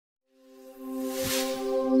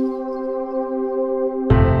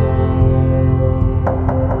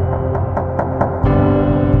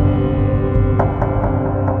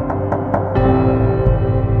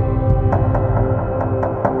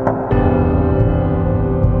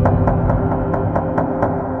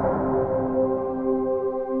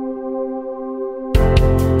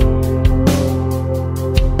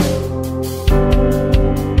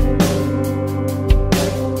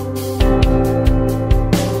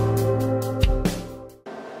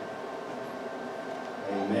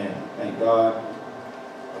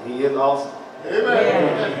awesome?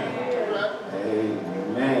 Amen.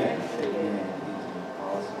 Amen. Amen. He's an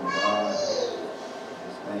awesome God.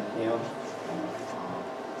 Just thank Him.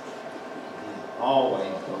 He's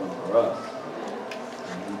always going for us.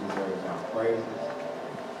 And He deserves our praises.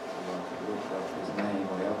 We want to lift up His name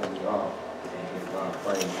wherever we are and give God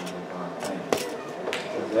praise and give God thanks.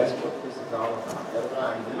 Because that's what this is all about.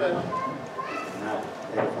 Edifying Him and not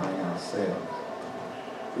edifying ourselves.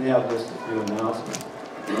 We have just a few announcements.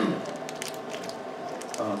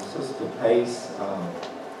 Sister Pace,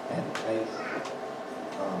 and Pace,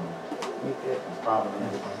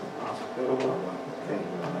 Providence Hospital, I want to tell you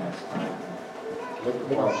the last time. We're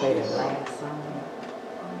going to play the last song.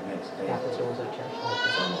 Next day. After doors of church.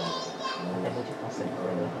 That's what you're going to say.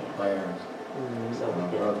 Prayers.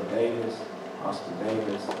 Brother Davis, Oscar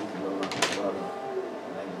Davis, he's a little lucky brother.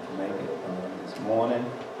 Able to make it this morning.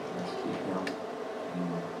 Let's keep him in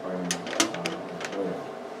prayer as well.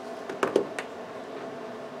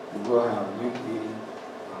 We will have a youth meeting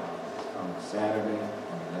on Saturday at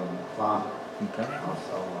 11 o'clock. Okay.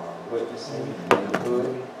 Also, witnessing in the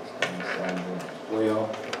neighborhood. It's coming Saturday at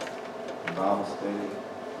 12. The Bible study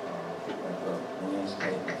pick back up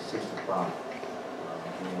Wednesday at 6 o'clock.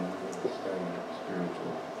 Again, we'll study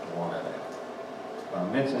spiritual warfare. I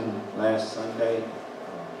mentioned last Sunday,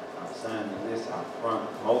 I signed the list out front.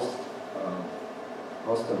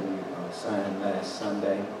 Most of you signed last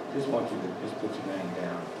Sunday. Just want you to just put your name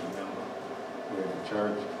down if you remember here at the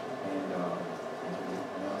church. And as we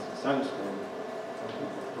announced in Sunday school, some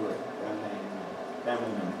people put their name,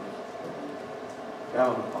 family members, got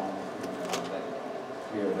on the phone and let it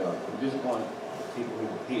clear it up. We just want people who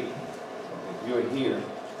are here. So if you're here,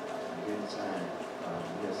 you didn't sign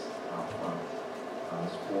this out front.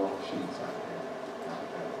 There's 4 sheets out there.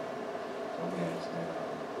 So we ask that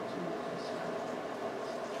you can sign.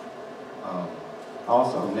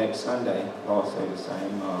 Also, next Sunday, Lord say the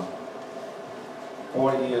same.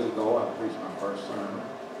 40 years ago, I preached my first sermon.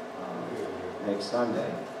 Next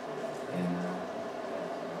Sunday, and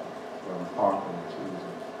Brother Parker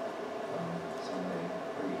chooses Sunday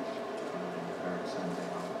preach. Third Sunday,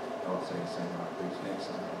 Lord say the same. I preach next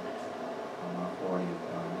Sunday on my 40th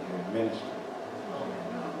year in ministry.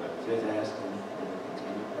 And just asking for the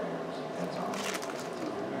continued prayers. That's all. I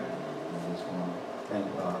just want to thank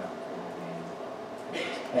God for being at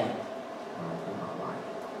this point in my life.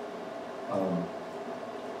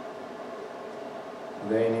 Are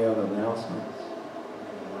there any other announcements?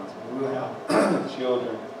 We will have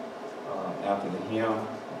children after the hymn.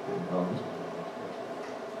 We can go to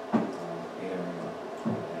the area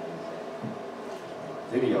that is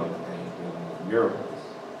a video today dealing with miracles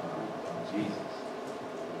of Jesus.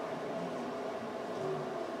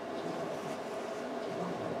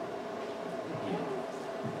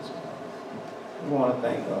 We want to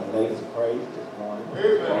thank Ladies of Praise this morning.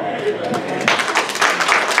 Amen.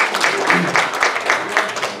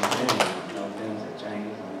 Things have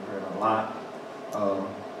changed, and we've heard a lot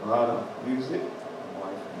of music. My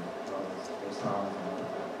wife and brothers, they saw us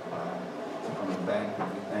and coming back, and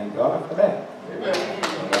we thank God for that. Amen.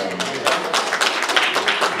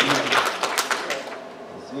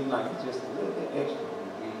 It seems like it's just a little bit extra when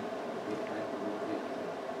we get back a little bit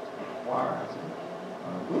to choirs and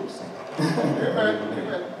group singing. Amen.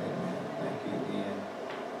 Thank you again.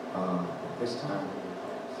 At this time, we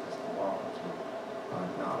will Sister Walker to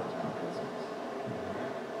acknowledge our presence.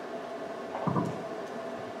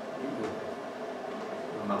 You good?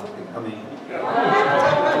 I'm not big. I mean,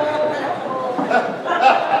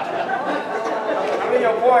 I mean,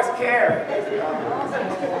 your voice carries.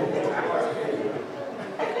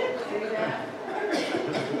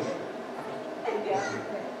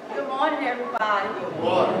 Good morning, everybody. Good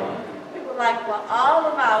morning. We would like for all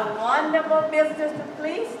of our wonderful visitors to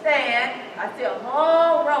please stand. I see a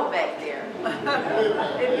whole row back there.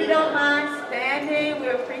 If you don't mind standing, we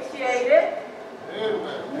appreciate it.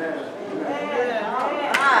 Amen. All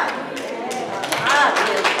right.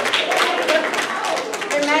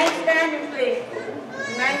 Remain standing, please.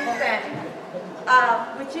 Remain standing.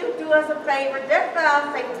 Would you do us a favor, just for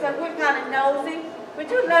our sake, because we're kind of nosy? Would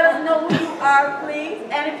you let us know who you are, please?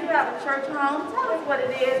 And if you have a church home, tell us what it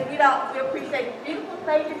is. We appreciate the beautiful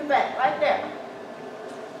lady in the back, right there.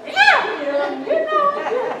 Yeah, you know.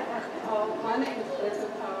 My name is Lisa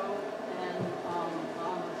Powell, and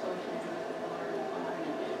I'm associated with the Lord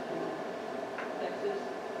in Texas.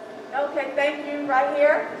 Okay, thank you. Right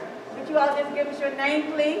here. Would you all just give us your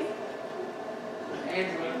name, please?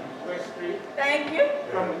 Angela West Street. Thank you.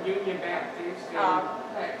 From the Union Baptist in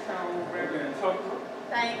Blacktown, Reverend Tucker.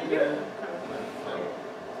 Thank you. As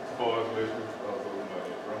far as listeners, also my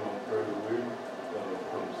grandma Curtis Williams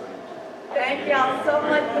from St. Thank y'all so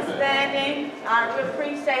much for standing. I really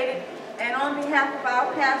appreciate it. And on behalf of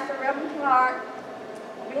our pastor, Reverend Clark,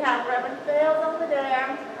 we have Reverend Fells over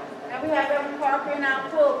there, and we have Reverend Parker in our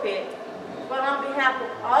pulpit. But on behalf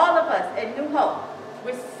of all of us at New Hope,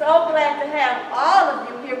 we're so glad to have all of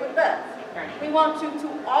you here with us. We want you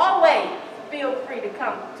to always feel free to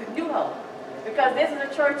come to New Hope, because this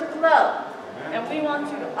is a church of love. And we want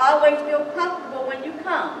you to always feel comfortable when you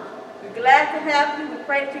come. We're glad to have you. We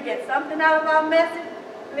pray that you get something out of our message.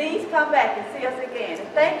 Please come back and see us again. And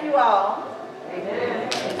thank you all. Amen.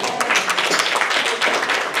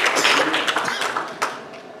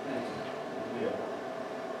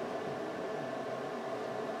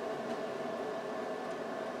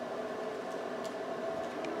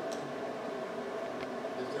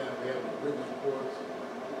 This time we have the witness reports.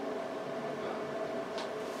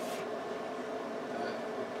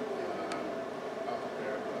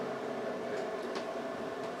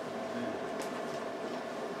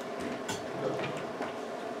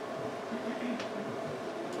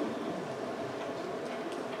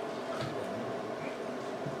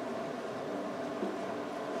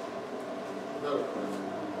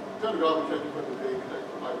 Tell the God we thank you for the day.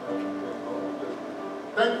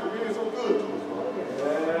 Thank you for being so good to us, Lord.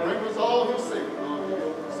 Bring us all here safe, Lord.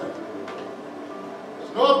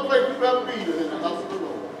 There's no other place we'd rather be than in the house of the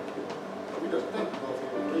Lord. We just thank you, Lord, for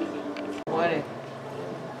your grace. Morning.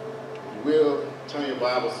 You will turn your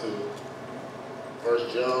Bibles to 1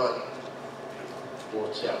 John,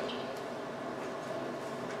 4th chapter.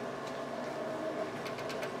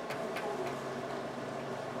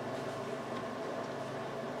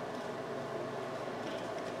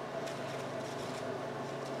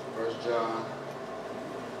 John,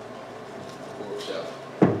 4th chapter.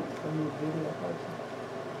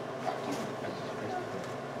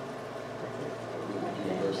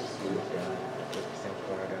 Verses here.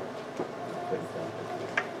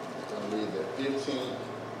 I'm going to read the 15th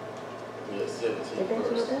to the 17th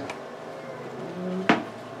verse.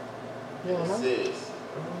 It says,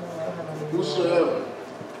 whosoever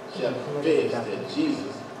shall confess that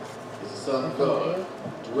Jesus is the Son of God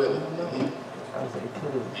dwelleth in him,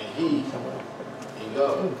 and he in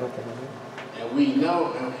God. And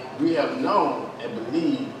we have known and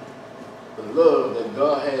believed the love that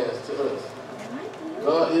God has to us.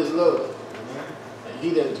 God is love. And he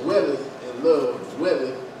that dwelleth in love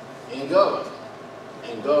dwelleth in God,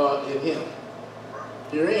 and God in him.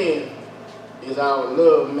 Herein is our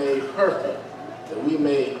love made perfect, that we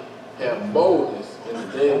may have boldness in the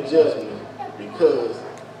day of judgment, because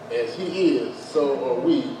as he is, so are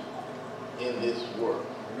we in this world.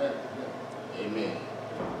 Amen. Amen.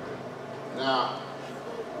 Now,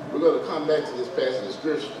 we're going to come back to this passage of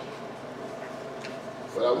Scripture.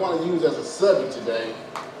 But I want to use as a subject today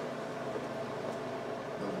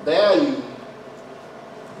the value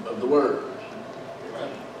of the Word.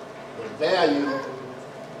 The value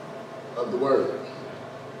of the Word.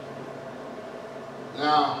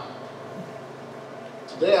 Now,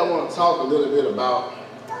 today I want to talk a little bit about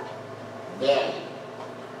value.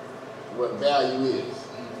 What value is.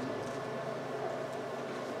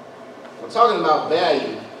 We're talking about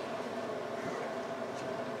value.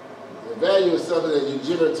 The value is something that you're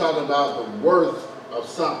generally talking about the worth of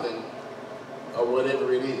something or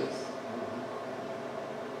whatever it is.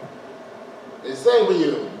 They say when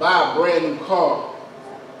you buy a brand new car,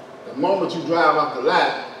 the moment you drive off the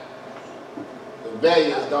lot, the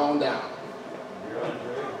value has gone down.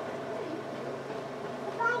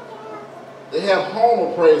 They have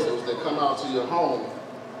home appraisals that come out to your home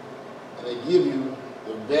and they give you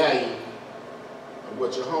the value of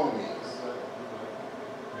what your home is.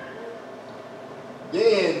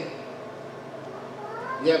 Then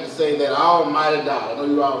you have to say that almighty dollar. I know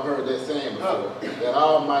you all heard that saying before. That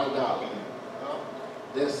almighty dollar.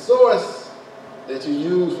 That source that you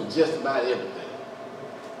use for just about everything.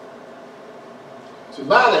 To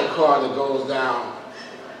buy that car that goes down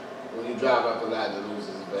when you drive up the lot that loses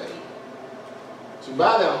value. To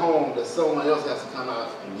buy that home that someone else has to come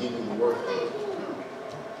out and give you the worth of.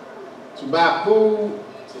 To buy food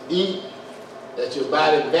to eat that your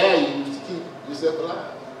body values to keep yourself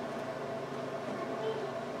alive.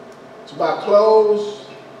 To buy clothes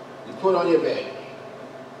you put on your back.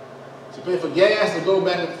 To pay for gas to go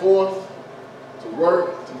back and forth to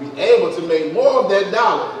work, to be able to make more of that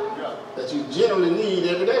dollar that you generally need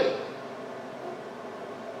every day.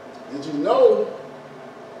 Did you know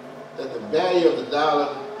that the value of the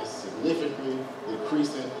dollar is significantly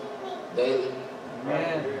decreasing daily?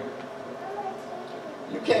 Amen.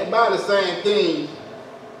 You can't buy the same thing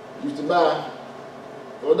you used to buy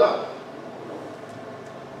for $1.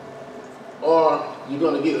 Or you're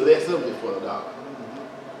going to get less of it for $1.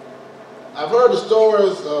 I've heard the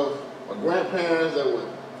stories of my grandparents that would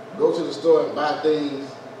go to the store and buy things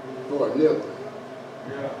for a nickel.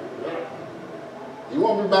 You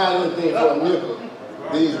won't be buying anything for a nickel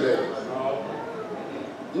these days.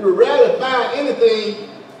 You would rarely find anything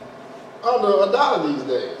under $1 these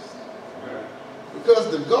days. Because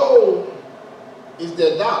the goal is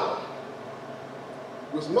that dollar,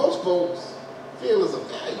 which most folks feel is a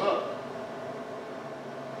value.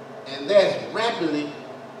 And that's rapidly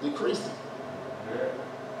decreasing.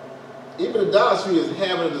 Even the Dollar Tree is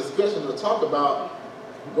having a discussion to talk about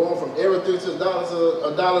going from everything to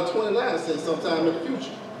 $1.29 sometime in the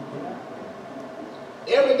future.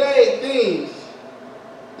 Everyday things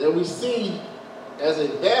that we see as a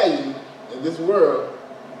value in this world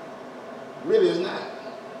really is not.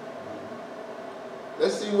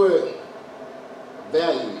 Let's see what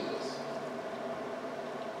value is.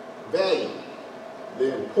 Value,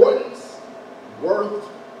 the importance, worth,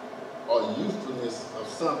 or usefulness of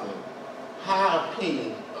something, high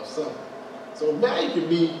opinion of something. So value can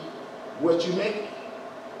be what you make,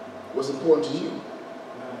 what's important to you,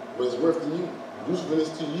 what is worth to you, usefulness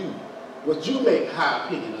to you, what you make high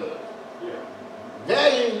opinion of.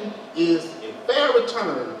 Value is a fair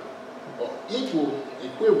return or equal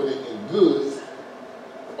equivalent in goods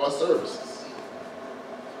or services.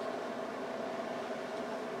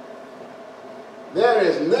 There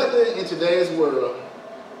is nothing in today's world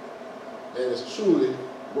that is truly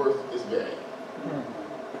worth its value.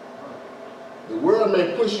 The world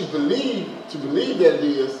may push you to believe that it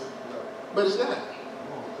is, but it's not.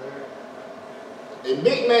 A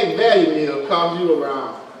Big Mac value meal costs you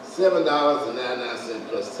around $7.99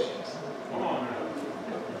 plus tax.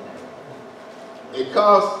 It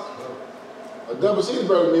costs a double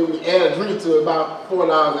cheeseburger meal when you add a drink to about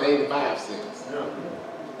 $4.85.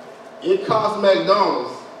 It costs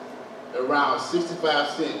McDonald's around 65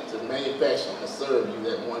 cents to manufacture and serve you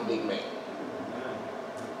that one Big Mac.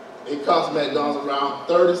 It costs McDonald's around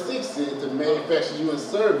 36 cents to manufacture you and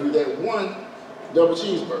serve you that one double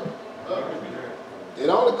cheeseburger. It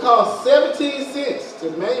only costs 17 cents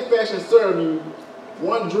to manufacture and serve you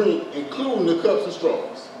one drink, including the cups and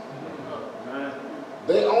straws.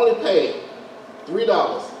 They only pay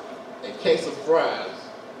 $3 a case of fries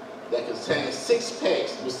that contains 6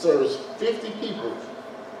 packs, which serves 50 people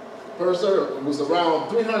per serve. It was around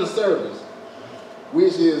 300 servings,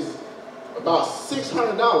 which is about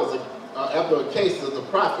 $600 after a case is a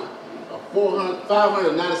profit,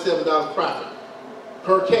 $597 profit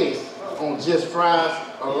per case on just fries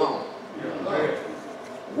alone.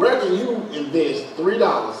 Where can you invest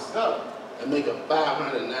 $3 and make a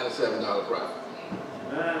 $597 profit?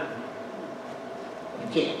 You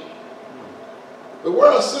can't. The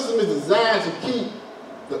world system is designed to keep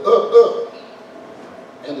the up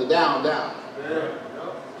and the down down.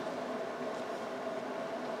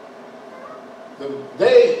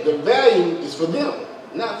 The value is for them,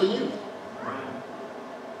 not for you.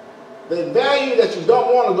 They value that you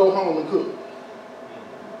don't want to go home and cook.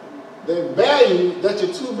 They value that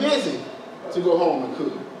you're too busy to go home and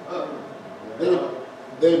cook.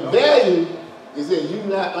 Their value is that you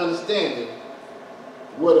not understanding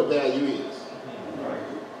what a value is.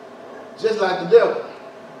 Just like the devil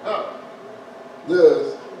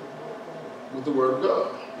does with the Word of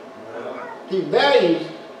God. He values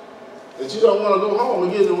that you don't want to go home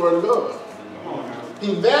and get the Word of God.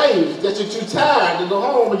 He values that you're too tired to go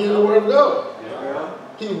home and get the Word of God.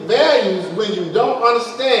 He values when you don't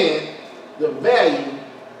understand the value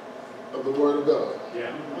of the Word of God.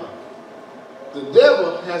 The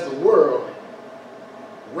devil has the world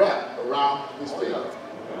wrapped around his finger.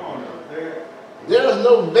 There is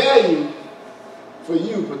no value for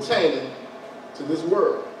you pertaining to this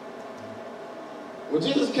world. When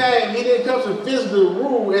Jesus came, he didn't come to physically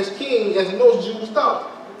rule as king as most Jews thought.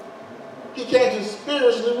 He came to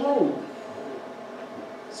spiritually rule.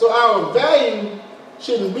 So our value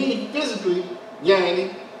shouldn't be physically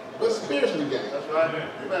gaining, but spiritually gaining. That's right.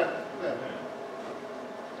 Amen.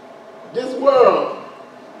 This world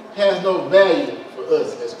has no value for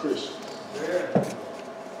us as Christians.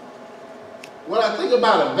 When I think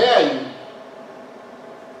about a value,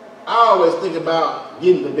 I always think about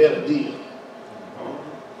getting the better deal.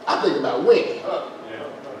 I think about winning.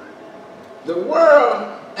 The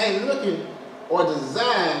world ain't looking or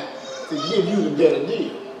designed to give you the better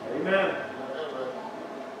deal. Amen.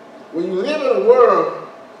 When you live in a world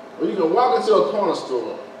where you can walk into a corner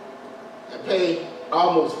store and pay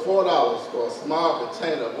almost $4 for a small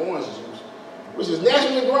container of orange juice, which is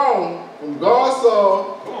naturally grown from God's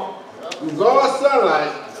soil, from God's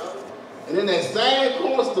sunlight, and in that same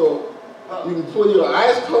corner store, You can pull your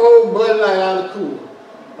ice cold Bud Light out of the cooler.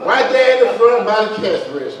 Right there in the front by the cash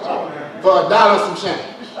register for $1 some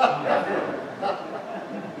change.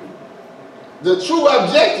 The true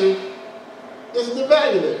objective is the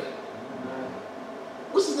value there.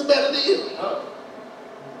 Which is the better deal?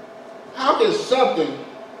 How can something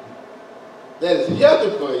that is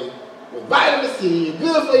healthy for you, with vitamin C,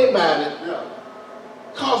 good for your body,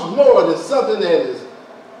 cost more than something that is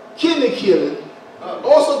kidney killing,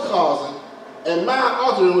 also causing, and mind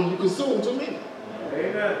altering when you consume too many?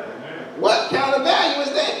 Amen. What kind of value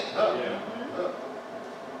is that?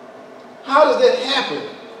 How does that happen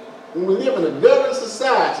when we live in a governed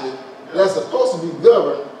society that's supposed to be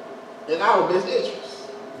governed in our best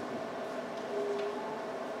interests?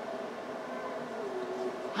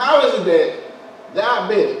 How is it that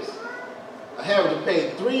diabetics are having to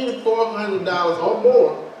pay $300 to $400 or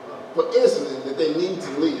more for insulin that they need to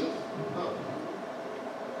live?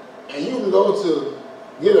 And you can go to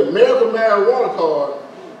get a medical marijuana card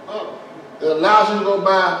that allows you to go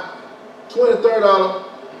buy $20,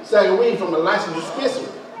 $30 sack of weed from a licensed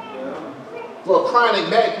dispensary for chronic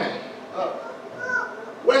back pain.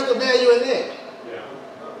 Where's the value in that?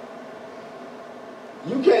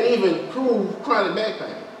 You can't even prove chronic back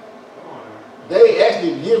pain. They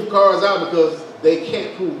actually give cards out because they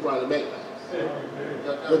can't prove chronic back pain.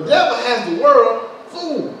 The devil has the world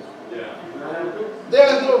fooled.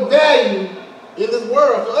 There's no value in this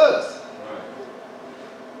world for us.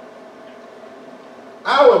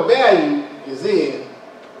 Our value is in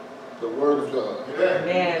the Word of God.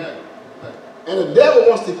 Amen. And the devil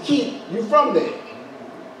wants to keep you from that.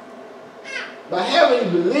 By having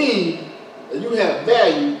you believe that you have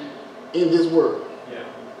value in this world.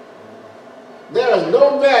 There is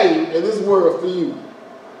no value in this world for you,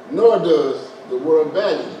 nor does the world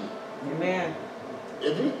value you. Amen.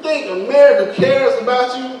 If you think America cares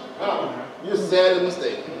about you, you're sadly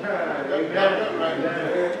mistaken.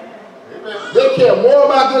 They care more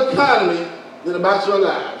about the economy than about your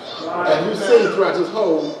lives, as you've seen throughout this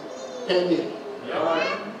whole pandemic.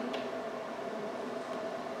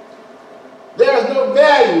 There is no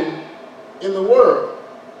value in the world.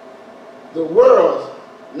 The world's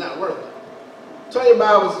not worth it. Turn your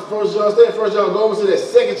Bibles to 1 John. Stay in 1 John. Go over to that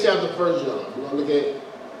second chapter of 1 John. We're going to look at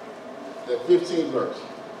the 15th verse.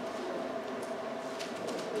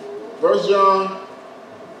 1 John,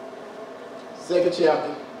 second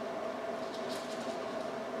chapter.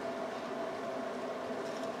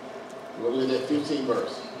 We're going to look at that 15th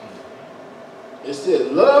verse. It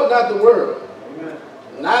says, love not the world,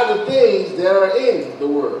 neither the things that are in the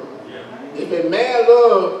world. If a man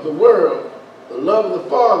love the world, the love of the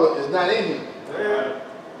Father is not in him.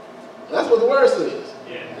 That's what the word says.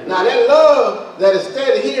 Now that love that is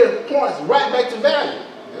stated here points right back to value.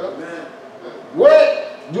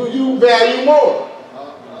 What do you value more?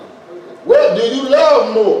 What do you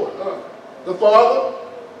love more? The Father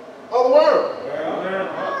or the world?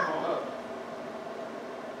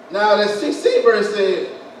 Now that 16th verse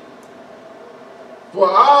said, for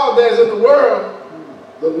all that is in the world,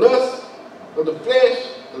 the lust of the flesh,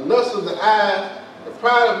 the lust of the eyes, the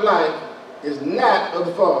pride of life, is not of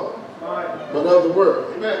the Father, but of the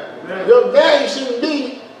world. Your value shouldn't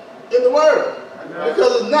be in the world,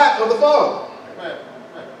 because it's not of the Father.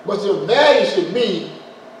 But your value should be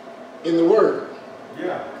in the Word,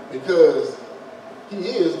 because He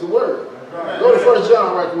is the Word. Go to 1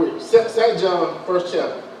 John right quick. St. John, first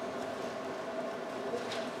chapter.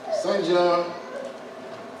 St. John,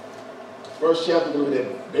 first chapter, look at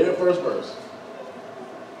that very first verse.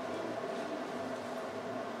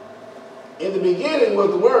 In the beginning was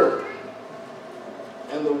the Word,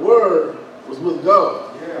 and the Word was with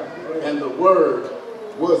God, and the Word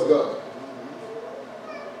was God.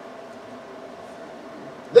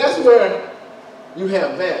 That's where you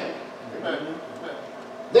have value.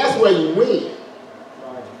 That's where you win.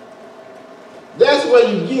 That's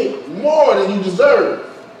where you get more than you deserve.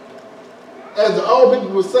 As the old people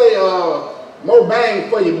would say, more bang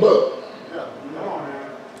for your buck.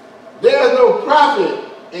 There's no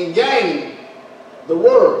profit in gaining the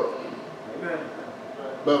world,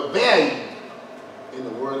 but value in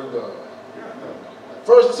the Word of God.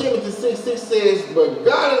 1 Timothy 6:6 says, but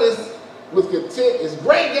godliness with content is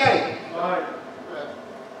great gain.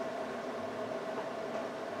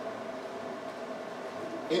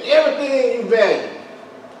 In everything you value,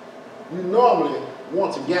 you normally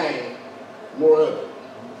want to gain more of it.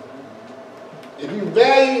 If you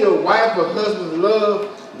value your wife or husband's love,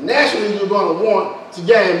 naturally you're going to want to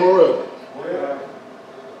gain more of it.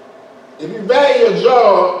 If you value your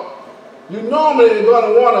job, you normally are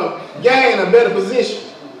going to want to gain a better position.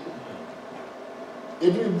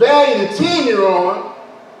 If you value the team you're on,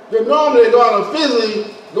 then normally they're going to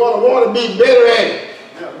physically going to want to be better at it.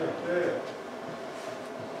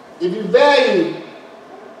 If you value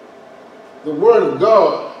the Word of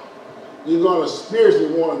God, you're going to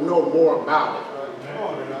spiritually want to know more about it.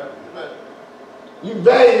 You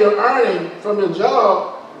value your earning from your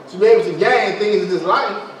job to be able to gain things in this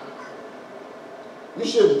life. You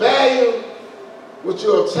should value what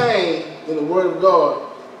you obtain in the Word of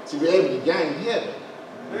God to be able to gain heaven.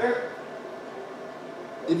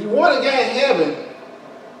 If you want to gain heaven,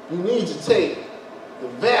 you need to take the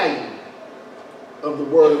value of the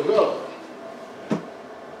Word of God.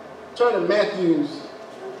 Turn to Matthew's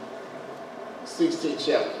 16th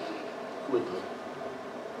chapter quickly.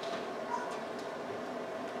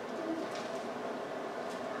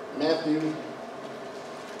 Matthew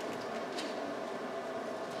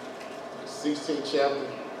 16th chapter.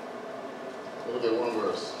 Look at one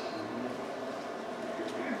verse.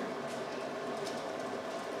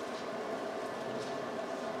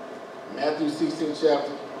 Matthew 16th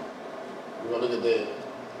chapter. We're going to look at that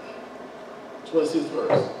 26th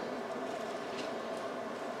verse.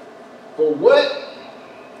 For what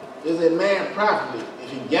is a man profited if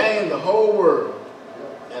he gain the whole world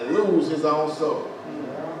and lose his own soul?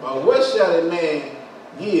 Or what shall a man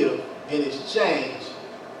give in exchange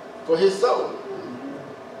for his soul?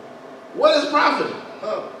 What is profiting?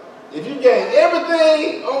 If you gain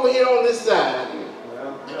everything over here on this side, you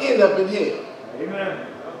end up in hell. Amen.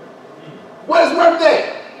 What is worth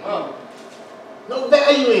that? No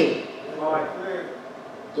value in it.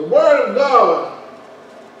 The Word of God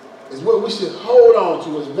is what we should hold on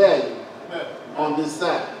to as value on this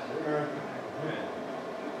side.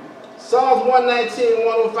 Psalms 119,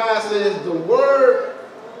 105 says, the Word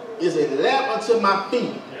is a lamp unto my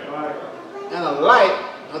feet and a light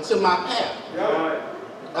unto my path.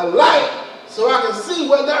 A light so I can see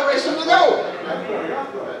what direction to go.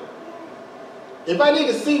 If I need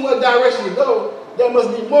to see what direction to go, there must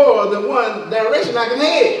be more than one direction I can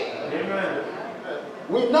head. Amen.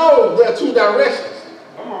 We know there are two directions,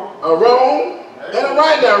 a wrong and a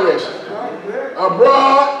right direction, a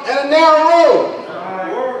broad and a narrow road.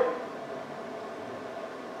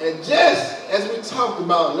 And just as we talked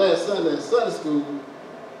about last Sunday in Sunday school,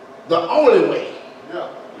 the only way.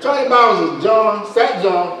 Turn your Bibles to St.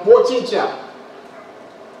 John 14th chapter.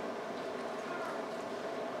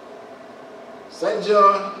 St.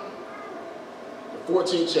 John, the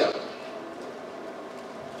 14th chapter.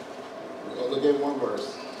 We're going to look at one verse.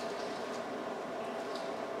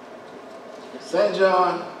 St.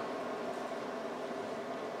 John,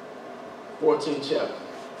 14th chapter.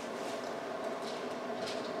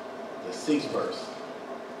 The 6th verse.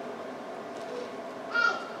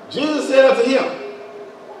 Jesus said unto him,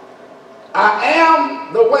 I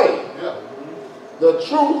am the way, the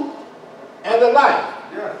truth, and the life.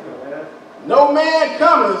 No man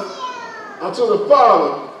cometh unto the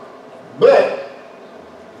Father but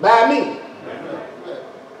by me.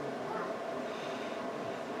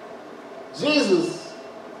 Jesus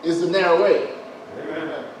is the narrow way.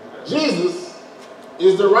 Jesus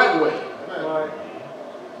is the right way.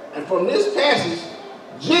 And from this passage,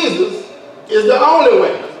 Jesus is the only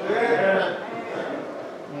way.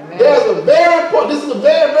 There's a very important, this is a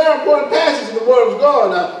very, very important passage in the Word of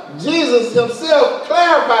God. Now, Jesus himself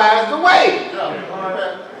clarifies the way.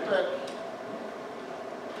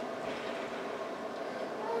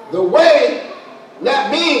 The way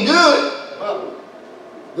not being good,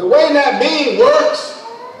 the way not being works,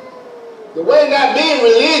 the way not being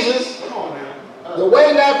religious, the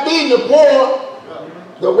way not feeding the poor,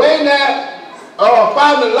 the way not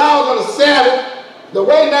following the laws on the Sabbath, the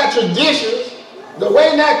way not traditions, the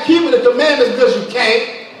way not keeping the commandments because you can't,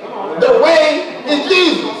 the way is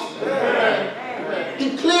Jesus.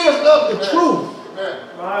 He clears up the truth.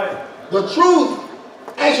 The truth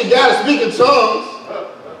ain't you got to speak in tongues.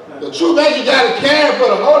 The truth ain't you got to carry for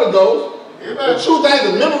the Holy Ghost. The truth ain't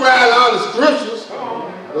to memorize all the scriptures.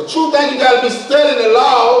 The truth ain't you got to be studying the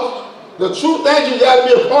laws. The truth ain't you got to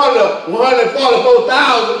be a part of the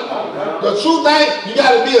 144,000. The truth ain't you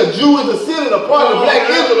got to be a Jew in the city, a part of the black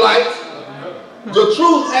Israelites. The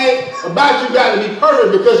truth ain't about you got to be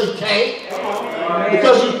perfect because you can't,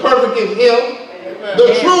 because you're perfect in Him. The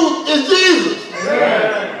truth is Jesus.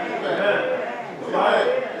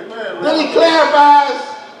 Then He clarifies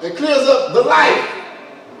and clears up the life.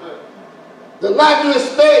 The life you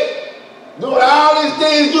expect, doing all these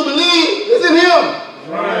things you believe, is in Him.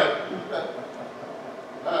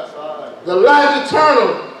 The life eternal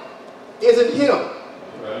is in Him.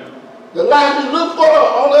 The life you look for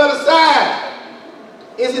on the other side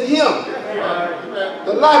is in Him.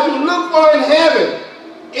 The life you look for in heaven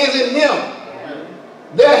is in him.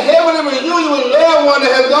 Their heavenly reunion with loved one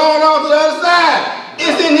that has gone on to the other side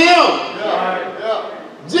is in him.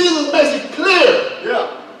 Jesus makes it clear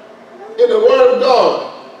in the Word of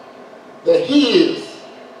God that he is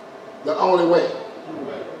the only way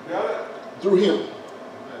through him.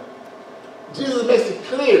 Jesus makes it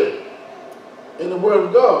clear in the Word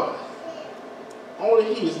of God.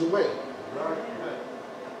 Only he is the way.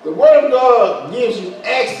 The Word of God gives you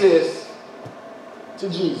access to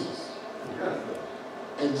Jesus.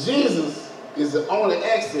 And Jesus is the only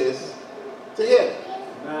access to heaven.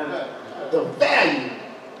 The value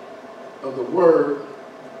of the Word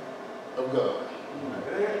of God.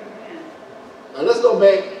 Now let's go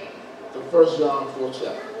back to 1 John 4th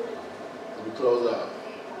chapter as we close out.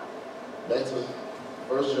 Back to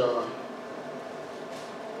 1 John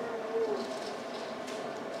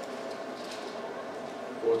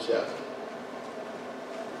 4th chapter.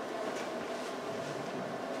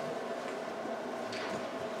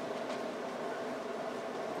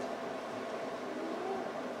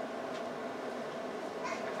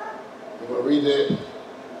 I'm going to read that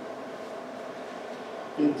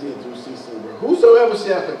 15 through 16. Whosoever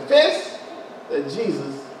shall confess that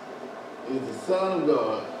Jesus is the Son of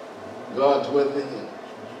God, God dwelleth in him,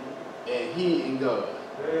 and he in God.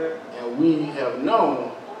 And we have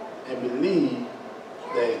known and believed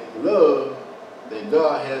that love that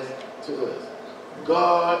God has to us.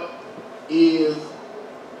 God is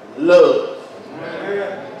love.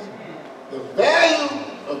 The value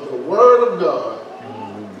of the Word of God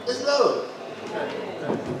is love.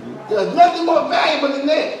 There's nothing more valuable than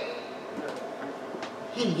that.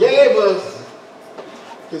 He gave us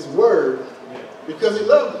his Word because he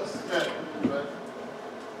loved us.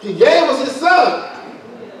 He gave us his Son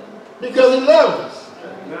because he loved us.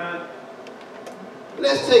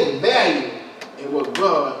 Let's take value in what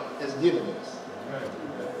God has given us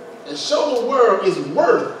and show the world its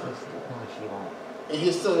worth in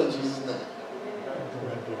his Son Jesus' name.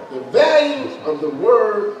 The value of the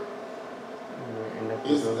Word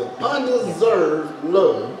is the undeserved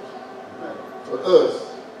love for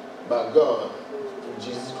us by God through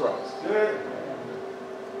Jesus Christ.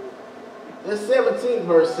 The 17th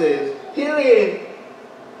verse says, herein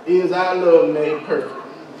is our love made perfect,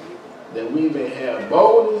 that we may have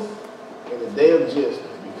boldness in the day of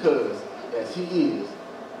judgment, because as he is,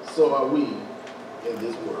 so are we in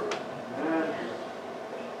this world.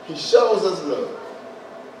 He shows us love.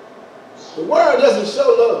 The world doesn't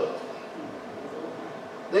show love.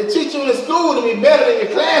 They teach you in school to be better than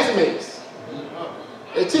your classmates.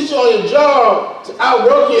 They teach you on your job to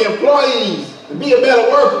outwork your employees, to be a better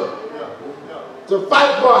worker, to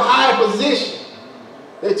fight for a higher position.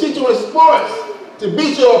 They teach you in sports to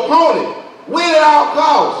beat your opponent, win at all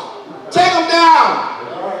costs, take them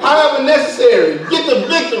down however necessary, get the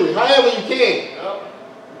victory however you can.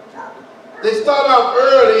 They start off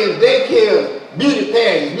early in daycare, beauty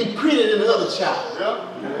pageants, be prettier than the other child.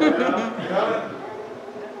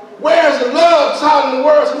 Where is the love taught in the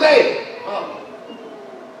world today?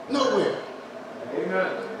 Nowhere.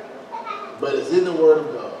 But it's in the Word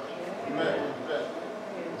of God.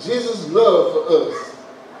 Jesus' love for us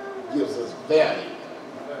gives us value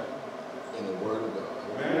in the Word of God.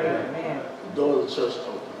 The door of the church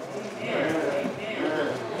opens.